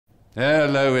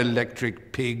Hello,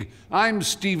 Electric Pig. I'm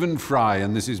Stephen Fry,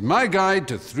 and this is my guide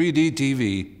to 3D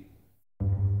TV.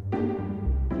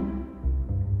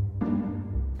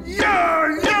 Yeah!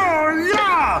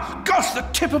 Gosh, the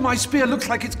tip of my spear looks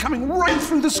like it's coming right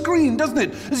through the screen, doesn't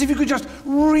it? As if you could just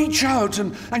reach out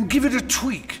and give it a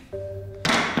tweak.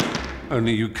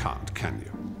 Only you can't, can you?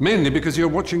 Mainly because you're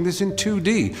watching this in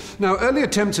 2D. Now, early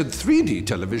attempts at 3D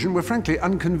television were frankly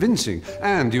unconvincing,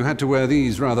 and you had to wear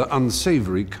these rather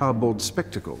unsavory cardboard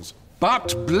spectacles.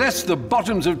 But bless the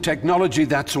bottoms of technology,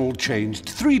 that's all changed.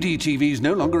 3D TV is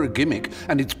no longer a gimmick,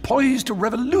 and it's poised to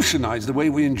revolutionize the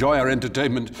way we enjoy our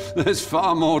entertainment. There's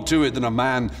far more to it than a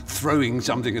man throwing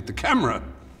something at the camera.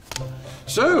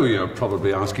 So, you're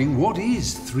probably asking, what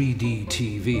is 3D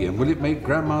TV, and will it make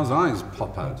Grandma's eyes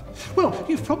pop out? Well,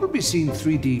 you've probably seen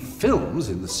 3D films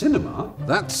in the cinema.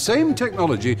 That same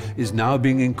technology is now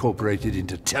being incorporated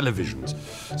into televisions.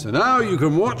 So now you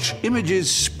can watch images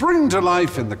spring to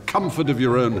life in the comfort of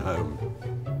your own home.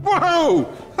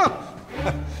 Whoa!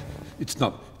 It's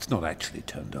not actually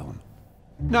turned on.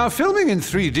 Now, filming in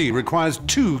 3D requires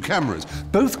two cameras.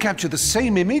 Both capture the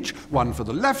same image, one for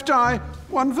the left eye,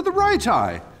 one for the right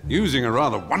eye. Using a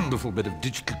rather wonderful bit of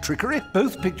digital trickery,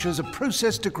 both pictures are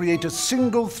processed to create a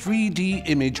single 3D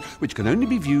image, which can only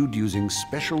be viewed using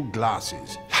special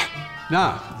glasses.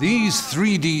 Now, these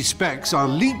 3D specs are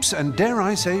leaps and, dare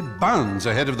I say, bounds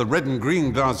ahead of the red and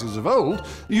green glasses of old.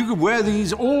 You could wear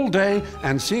these all day,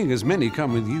 and seeing as many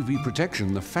come with UV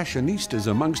protection, the fashionistas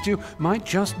amongst you might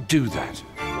just do that.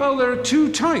 Well, there are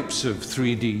two types of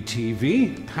 3D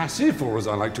TV. Passive, or as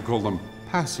I like to call them,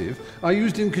 passive, are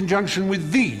used in conjunction with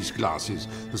these glasses,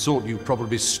 the sort you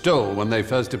probably stole when they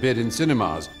first appeared in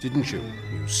cinemas, didn't you,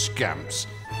 you scamps?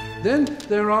 Then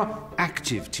there are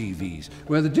active TVs,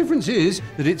 where the difference is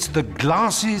that it's the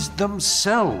glasses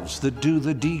themselves that do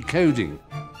the decoding.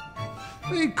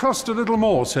 They cost a little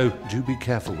more, so do be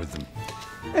careful with them.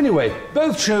 Anyway,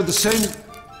 both show the same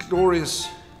glorious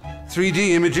 3D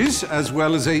images as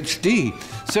well as HD,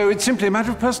 so it's simply a matter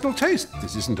of personal taste.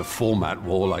 This isn't a format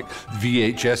war like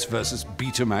VHS versus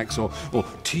Betamax or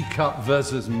teacup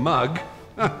versus mug.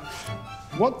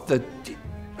 What the...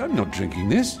 I'm not drinking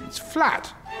this, it's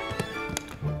flat.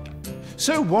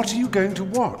 So what are you going to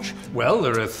watch? Well,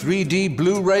 there are 3D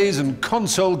Blu-rays and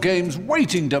console games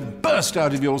waiting to burst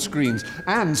out of your screens,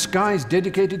 and Sky's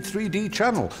dedicated 3D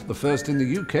channel, the first in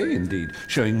the UK indeed,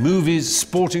 showing movies,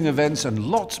 sporting events and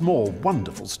lots more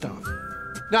wonderful stuff.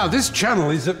 Now, this channel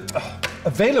is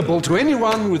available to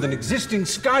anyone with an existing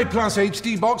Sky Plus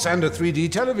HD box and a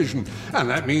 3D television, and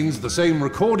that means the same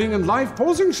recording and live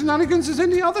pausing shenanigans as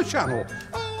any other channel.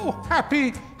 Oh,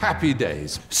 happy, happy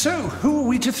days. So, who are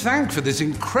we to thank for this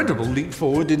incredible leap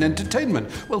forward in entertainment?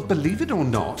 Well, believe it or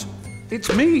not,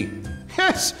 it's me.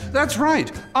 Yes, that's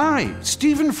right. I,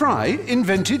 Stephen Fry,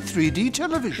 invented 3D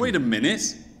television. Wait a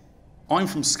minute. I'm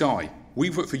from Sky.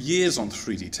 We've worked for years on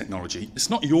 3D technology. It's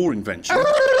not your invention.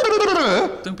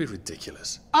 Don't be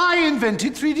ridiculous. I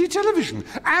invented 3D television,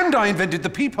 and I invented the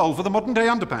peephole for the modern-day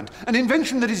underpant, an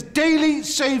invention that is daily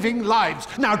saving lives.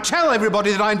 Now tell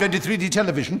everybody that I invented 3D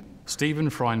television. Stephen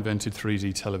Fry invented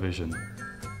 3D television.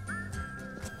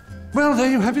 Well,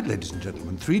 there you have it, ladies and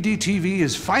gentlemen. 3D TV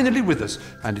is finally with us,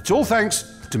 and it's all thanks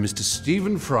to Mr.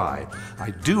 Stephen Fry. I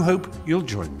do hope you'll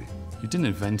join me. You didn't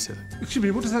invent it. Excuse me,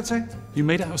 what does that say? You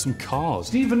made it out of some cars.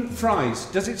 Stephen Fry's.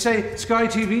 Does it say Sky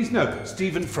TV's? No,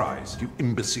 Stephen Fry's, you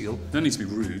imbecile. No need to be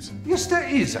rude. Yes, there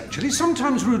is, actually.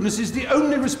 Sometimes rudeness is the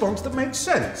only response that makes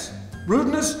sense.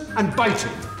 Rudeness and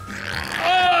biting.